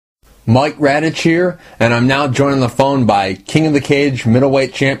Mike Radich here, and I'm now joined on the phone by King of the Cage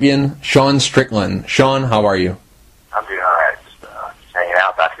Middleweight Champion, Sean Strickland. Sean, how are you? I'm doing alright, just hanging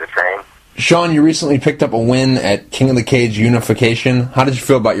out back to the train. Sean, you recently picked up a win at King of the Cage Unification. How did you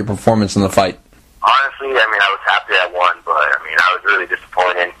feel about your performance in the fight? Honestly, I was happy I won, but, I was really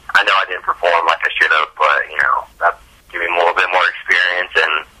disappointed. I know I didn't perform like I should have, but, that gave me a little bit more experience,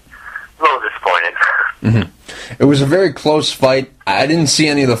 and a little disappointed. Mm-hmm. It was a very close fight. I didn't see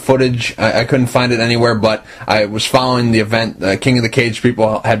any of the footage. I couldn't find it anywhere, but I was following the event. King of the Cage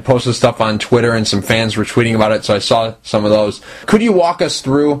people had posted stuff on Twitter, and some fans were tweeting about it, so I saw some of those. Could you walk us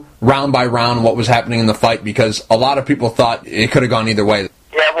through, round by round, what was happening in the fight? Because a lot of people thought it could have gone either way.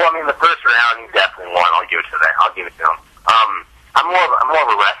 Yeah, well, the first round, he definitely won. I'll give it to that. I'll give it to him. I'm more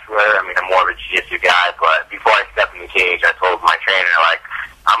of a wrestler. I'm more of a jiu-jitsu guy, but before I stepped in the cage, I told my trainer,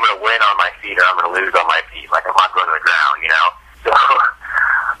 I'm going to win on my feet or I'm going to lose on my feet. I'm not going to the ground, So,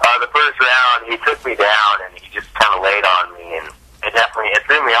 the first round, he took me down and he just kind of laid on me, and it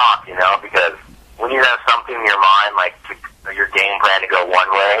threw me off, because when you have something in your mind, your game plan to go one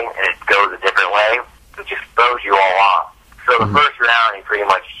way and it goes a different way, it just throws you all off. So the first round, he pretty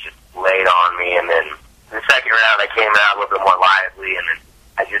much just laid on me, and then the second round, I came out a little bit more lively, and then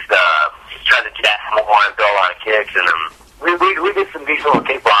I just tried to jab more and throw a lot of kicks, and then we did some decent little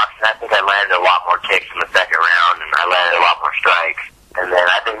kickboxing. I think I landed a lot more kicks in the second round, and I landed a lot more strikes. And then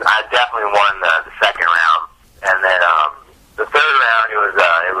I think I definitely won the second round. And then the third round,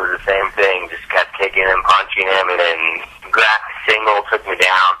 it was the same thing. Just kept kicking him, punching him, and then grabbed a single, took me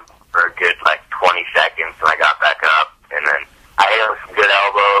down for a good 20 seconds, and I got back up. And then I hit him with some good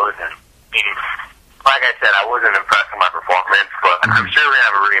elbows, and like I said, I wasn't impressed with my performance, but I'm sure we're going to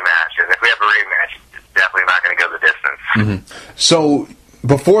have a rematch. And if we have a rematch, it's definitely not going to go the distance. Mm-hmm. So,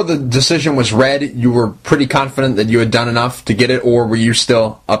 before the decision was read, you were pretty confident that you had done enough to get it, or were you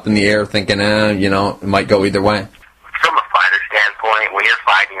still up in the air thinking, it might go either way? From a fighter standpoint, when you're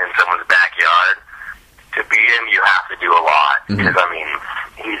fighting in someone's backyard, to beat him, you have to do a lot. Mm-hmm. Because,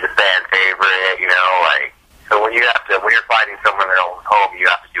 he's a fan favorite, so when you're fighting someone at home, you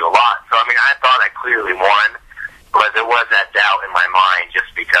have to do a lot. So, I thought I clearly won, but there was that doubt in my mind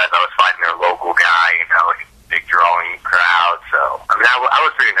just because I was fighting their local guy, big drawing crowd. So, I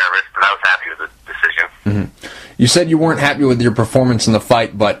was pretty nervous, but I was happy with the decision. Mm-hmm. You said you weren't happy with your performance in the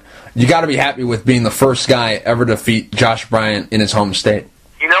fight, but you got to be happy with being the first guy ever to defeat Josh Bryant in his home state.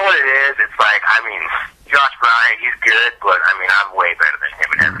 You know what it is? It's Josh Bryant, he's good, but, I'm way better than him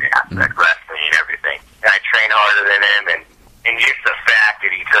in every aspect, wrestling and everything. And I train harder than him, and just the fact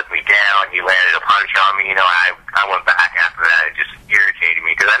that he took me down, he landed a punch on me, I went back after that. It just irritated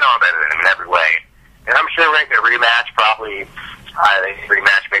me, because I know I'm better than him in every way. And I'm sure we're going to rematch, probably,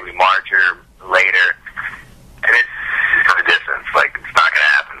 rematch maybe March or later. And it's just a distance. It's not going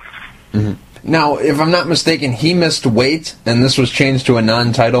to happen. Mm-hmm. Now, if I'm not mistaken, he missed weight, and this was changed to a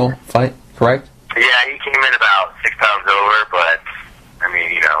non-title fight, correct? Yeah, he came in about 6 pounds over, but,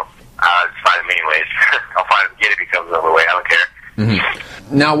 I'll just fight him anyways. I'll fight him again if he comes overweight. I don't care.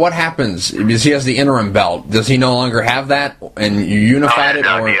 Mm-hmm. Now, what happens? Because he has the interim belt. Does he no longer have that, and you unified it? Or?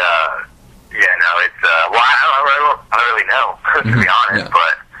 I don't really know, to be honest,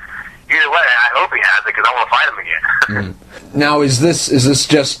 but either way, I hope he has it, because I want to fight him again. Mm-hmm. Now, is this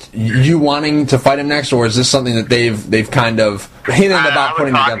just you wanting to fight him next, or is this something that they've kind of hinted about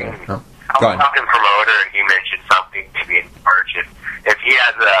putting together? Oh. I was talking promoter, and he mentioned something maybe in March. If he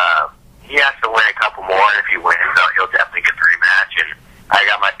has to win a couple more, and if he wins, he'll definitely get the rematch, and I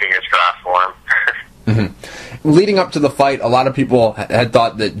got my fingers crossed for him. Mm-hmm. Leading up to the fight, a lot of people had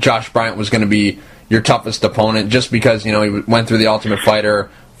thought that Josh Bryant was going to be your toughest opponent, just because he went through the Ultimate Fighter,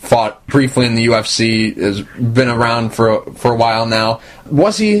 fought briefly in the UFC, has been around for a while now.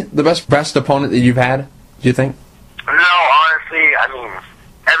 Was he the best opponent that you've had, do you think? No, honestly, every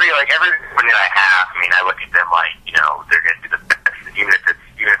opponent I have, I look at them they're going to be the best, even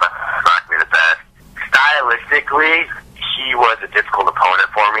if I'm not going to be the best. Stylistically, he was a difficult opponent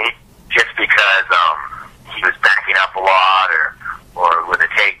for me, just because he was backing up a lot, or with the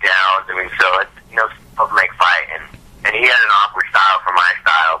takedowns. So it doesn't make fight, and he had an awkward style for my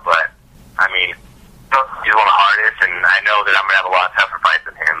style, but he's one of the hardest, and I know that I'm gonna have a lot tougher fights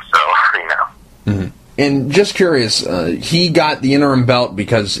than him. So Mm-hmm. And just curious, he got the interim belt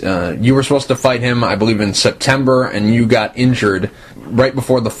because you were supposed to fight him, I believe, in September, and you got injured right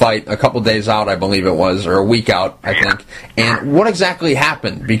before the fight, a couple days out, I believe it was, or a week out, I think. And what exactly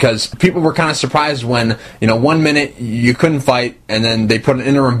happened? Because people were kind of surprised when, 1 minute you couldn't fight, and then they put an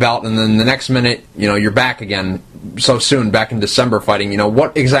interim belt, and then the next minute, you're back again so soon, back in December fighting.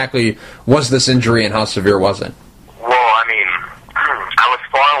 What exactly was this injury, and how severe was it? Well, I was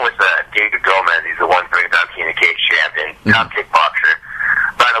sparring with a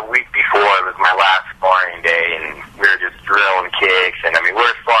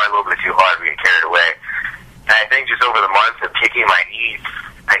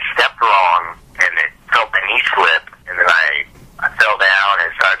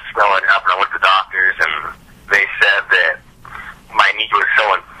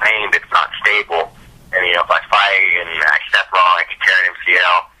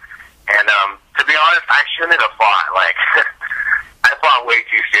And to be honest, I shouldn't have fought. Like, I fought way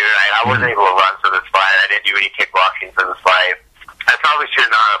too soon. I wasn't able to run for this fight. I didn't do any kickboxing for this fight. I probably should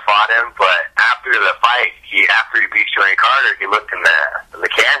not have fought him, but after the fight, after he beat Sean Carter, he looked in the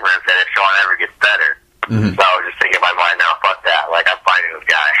camera and said, if Sean ever gets better. So I was just thinking in my mind, no, fuck that. Like, I'm fighting this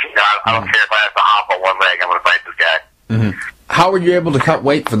guy. You know, I don't care if I have to hop on one leg. I'm going to fight this guy. How were you able to cut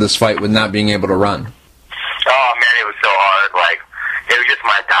weight for this fight with not being able to run? Oh, man, it was so hard. Like, it was just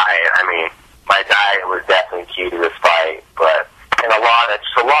my diet. I mean, my diet was definitely key to this fight, but a lot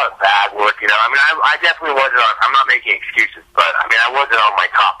of bad work, you know. I mean, I definitely wasn't on, I'm not making excuses, but, I mean, I wasn't on my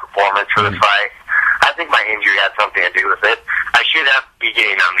top performance for this fight. I think my injury had something to do with it. I should have be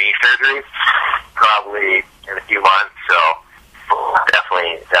getting a knee surgery probably in a few months, so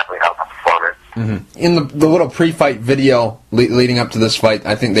definitely helped my performance. In the little pre-fight video leading up to this fight,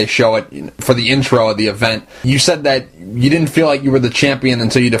 I think they show it for the intro of the event. You said that you didn't feel like you were the champion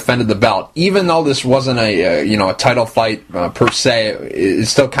until you defended the belt. Even though this wasn't a title fight per se, it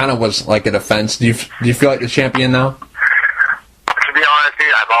still kind of was like a defense. Do you feel like the champion now? To be honest, dude,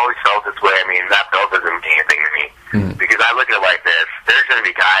 I've always felt this way. I mean, that belt doesn't mean anything to me because I look at it like this: there's going to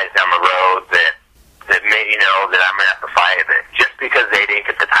be guys down the road that may, you know, that I'm going to have to fight. That just because they didn't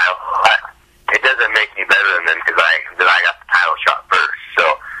get the title, it doesn't make me better than them because I got the title shot first. So,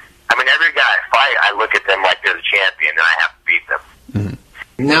 I mean, every guy I fight, I look at them like they're the champion, and I have to beat them.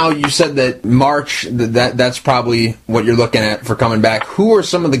 Now, you said that March, that's probably what you're looking at for coming back. Who are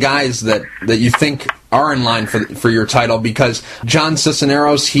some of the guys that you think are in line for your title? Because John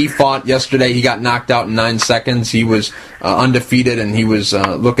Cisneros, he fought yesterday. He got knocked out in 9 seconds. He was undefeated, and he was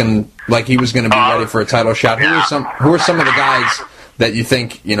looking like he was going to be ready for a title shot. Yeah. Who are some of the guys that you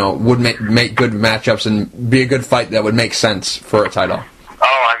think, you know, would make good matchups and be a good fight that would make sense for a title?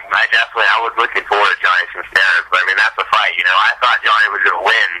 Oh, I was looking forward to Johnny Cisneros, but I mean, that's a fight, you know. I thought Johnny was going to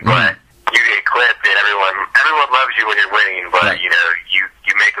win, but you get clipped and everyone loves you when you're winning, but, you know,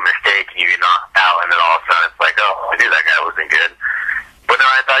 you make a mistake and you get knocked out, and then all of a sudden it's like, oh, I knew that guy wasn't good. But no,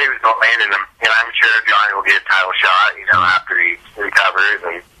 I thought he was going to land, and I'm sure Johnny will get a title shot, you know, after he recovers.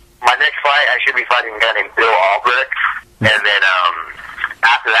 And my next fight, I should be fighting a guy named Bill Albrecht, and then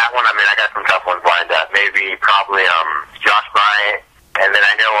after that one, I mean, I got some tough ones lined up. Maybe probably Josh Bryant. And then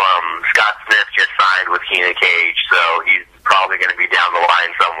I know Scott Smith just signed with Cage, so he's probably going to be down the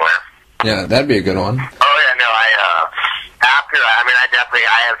line somewhere. Yeah, that'd be a good one. Oh, yeah, no, I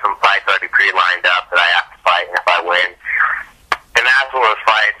have some fights already pre-lined up that I have to fight, and if I win. And that's one of those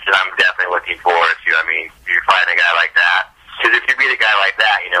fights that I'm definitely looking forward to. I mean, you're fighting a guy like that. Because if you beat a guy like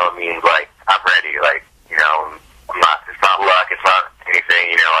that, you know, it means, like, I'm ready. Like, you know, it's not luck, it's not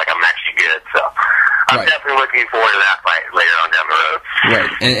anything, you know, like, I'm actually good, so I'm definitely looking forward to that fight later on down the road.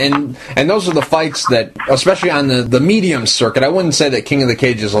 Right, and those are the fights that, especially on the medium circuit, I wouldn't say that King of the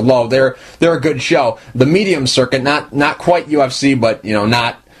Cage is a low. They're a good show. The medium circuit, not quite UFC, but, you know,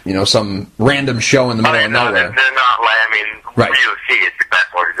 not, you know, some random show in the middle of nowhere. They're not, like, I mean, UFC is the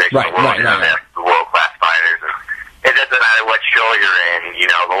best organization in the world. Right. The world-class fighters. And it doesn't matter what show you're in, you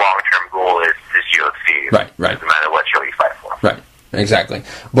know, the long-term goal is UFC. Right. It doesn't matter what show you fight for. Right. Exactly.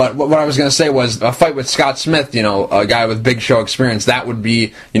 But what I was going to say was a fight with Scott Smith, you know, a guy with big show experience, that would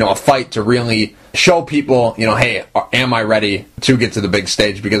be, you know, a fight to really show people, you know, hey, am I ready to get to the big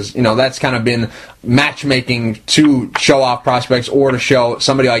stage? Because, you know, that's kind of been matchmaking to show off prospects or to show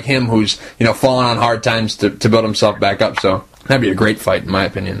somebody like him who's, you know, fallen on hard times to build himself back up. So that'd be a great fight, in my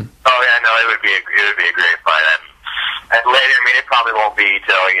opinion. Oh, yeah, no, it would be a great fight. And later, I mean, it probably won't be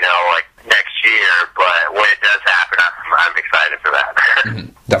till, you know, like next year, but when it does happen, I'm excited for that.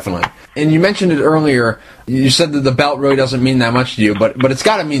 Definitely. And you mentioned it earlier, you said that the belt really doesn't mean that much to you, but it's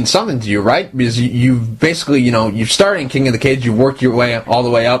got to mean something to you, right? Because you've basically, you know, you've started in King of the Cage, you've worked your way all the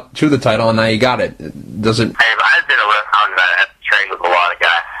way up to the title, and now you got it. Does it... I've been around, I've trained with a lot of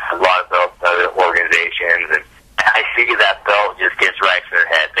guys, a lot of other organizations, and I see that belt just gets right to their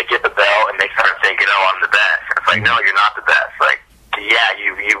head. They get the belt, and they start thinking, oh, I'm the best. It's like, no, you're not the best. Like, yeah,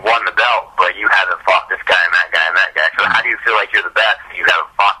 you won the belt, but you haven't fought this guy and that guy and that guy. So how do you feel like you're the best and you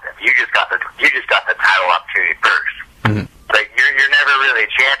haven't fought them? You just got the title opportunity first. Like, you're never really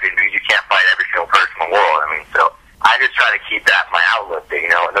a champion because you can't fight every single person in the world. I mean, so I just try to keep that in my outlook that, you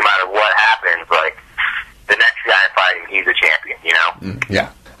know, no matter what happens, like, the next guy fighting, he's a champion, you know? Yeah.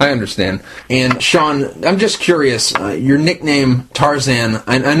 I understand. And, Sean, I'm just curious, your nickname, Tarzan,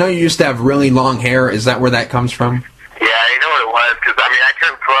 I know you used to have really long hair. Is that where that comes from? Yeah, you know what it was? Because, I mean, I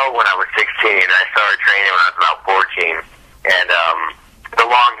turned pro when I was 16. I started training when I was about 14. And the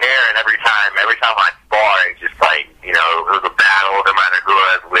long hair, and every time I spar, it's just like, you know, it was a battle, no matter who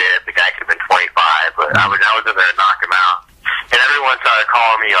I was with. The guy could have been 25, but I was in there to knock him out. And everyone started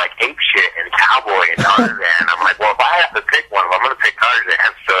calling me, like, ape shit and cowboy and Tarzan. I'm like, well, if I have to pick one, I'm going to pick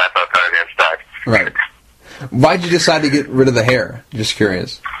Tarzan. So that's how Tarzan stuck. Right. Why'd you decide to get rid of the hair? Just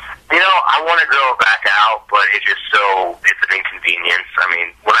curious. You know, I want to grow it back out, but it's just it's an inconvenience. I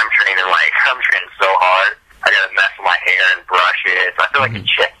mean, when I'm training, like, I'm training so hard, I got to mess with my hair and brush it. So I feel like a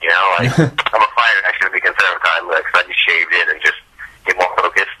chick, you know? Like, I'm a fighter, I shouldn't be concerned with how I look, so I just shaved it and just get more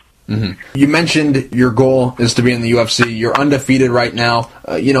focused. You mentioned your goal is to be in the UFC. You're undefeated right now.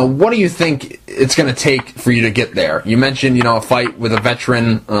 What do you think it's going to take for you to get there? You mentioned, a fight with a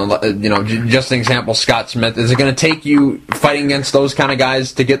veteran, just an example, Scott Smith. Is it going to take you fighting against those kind of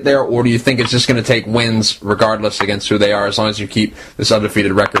guys to get there, or do you think it's just going to take wins regardless against who they are as long as you keep this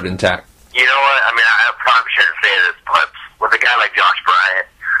undefeated record intact? You know what? I mean, I probably shouldn't say this, but with a guy like Josh Bryant,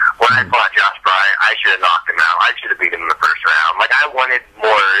 when I fought Josh Bryant, I should have knocked him out. I should have beat him in the first round. Like, I wanted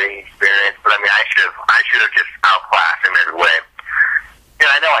more experience, but I mean, I should have just outclassed him every way.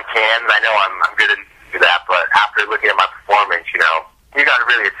 I know I can, and I know I'm good at do that, but after looking at my performance, you got to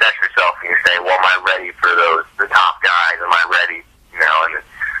really assess yourself and you say, well, am I ready for the top guys? Am I ready? And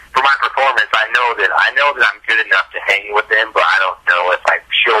for my performance, I know that I'm good enough to hang with them, but I don't know if I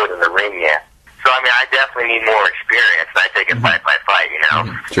show it in the ring yet. So, I mean, I definitely need more experience. I take it fight by fight,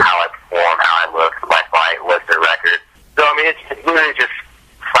 Sure. how I perform, how I look by fight, what's their record. So, I mean, it's really just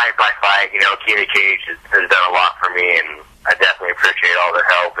fight by fight. Keenan Cage has done a lot for me, and I definitely appreciate all their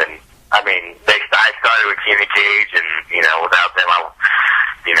help. And, I mean, I started with Keenan Cage, and, without them, I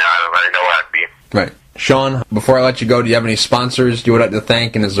don't really know where I'd be. Right. Sean, before I let you go, do you have any sponsors you would like to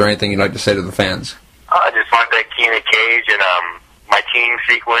thank, and is there anything you'd like to say to the fans? I just want to thank Keenan Cage and my team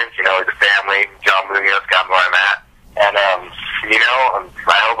sequence, the family, John Munoz got me where I'm at. And,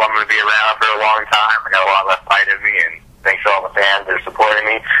 I hope I'm going to be around for a long time. I got a lot left fight in me, and thanks to all the fans that are supporting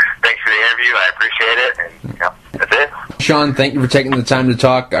me. Thanks for the interview. I appreciate it, and, that's it. Sean, thank you for taking the time to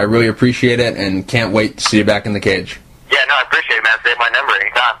talk. I really appreciate it, and can't wait to see you back in the cage. Yeah, no, I appreciate it, man. Save my number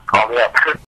anytime. Call me up.